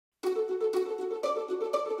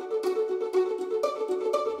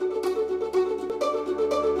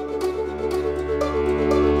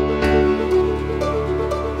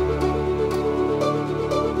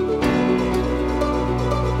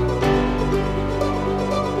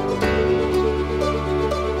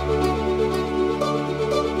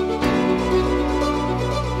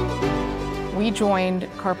joined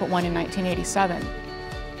Carpet One in 1987.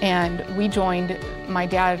 And we joined, my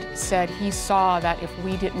dad said he saw that if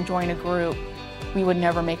we didn't join a group, we would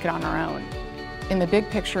never make it on our own. In the big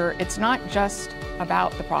picture, it's not just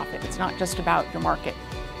about the profit. It's not just about your market.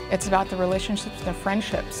 It's about the relationships, the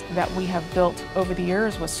friendships that we have built over the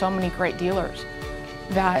years with so many great dealers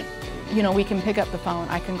that, you know, we can pick up the phone.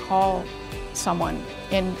 I can call someone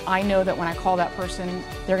and I know that when I call that person,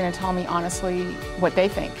 they're going to tell me honestly what they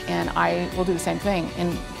think, and I will do the same thing.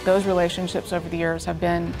 And those relationships over the years have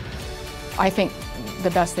been, I think, the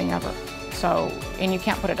best thing ever. So, and you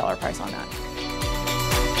can't put a dollar price on that.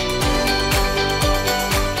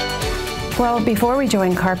 Well, before we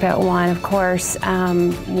joined Carpet One, of course,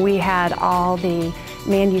 we had all the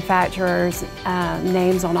manufacturers'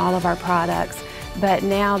 names on all of our products. But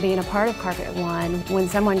now, being a part of Carpet One, when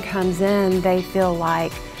someone comes in, they feel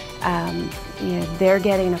like you know, they're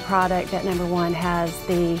getting a product that, number one, has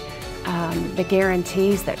the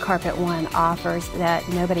guarantees that Carpet One offers that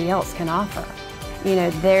nobody else can offer. You know,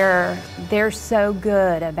 they're so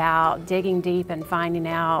good about digging deep and finding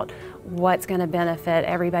out what's going to benefit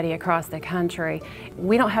everybody across the country.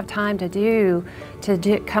 We don't have time to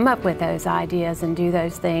come up with those ideas and do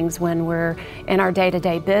those things when we're in our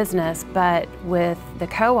day-to-day business, but with the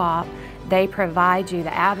co-op, they provide you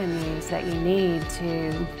the avenues that you need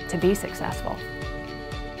to be successful.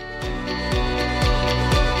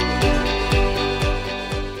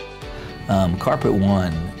 Carpet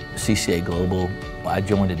One, CCA Global, I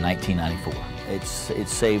joined in 1994. It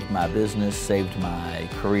saved my business, saved my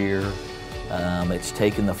career. It's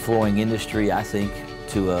taken the flooring industry, I think,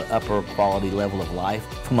 to an upper quality level of life.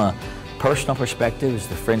 From a personal perspective, it's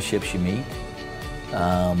the friendships you meet,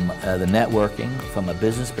 the networking. From a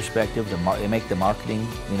business perspective, they make the marketing.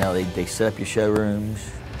 You know, they set up your showrooms.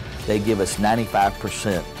 They give us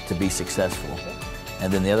 95% to be successful,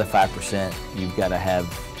 and then the other 5%, you've got to have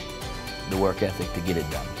the work ethic to get it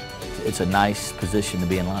done. It's a nice position to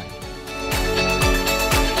be in life.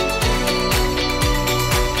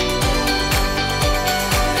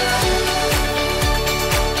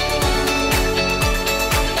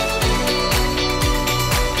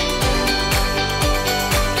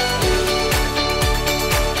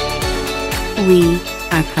 We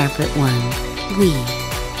are Carpet One. We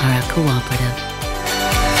are a cooperative.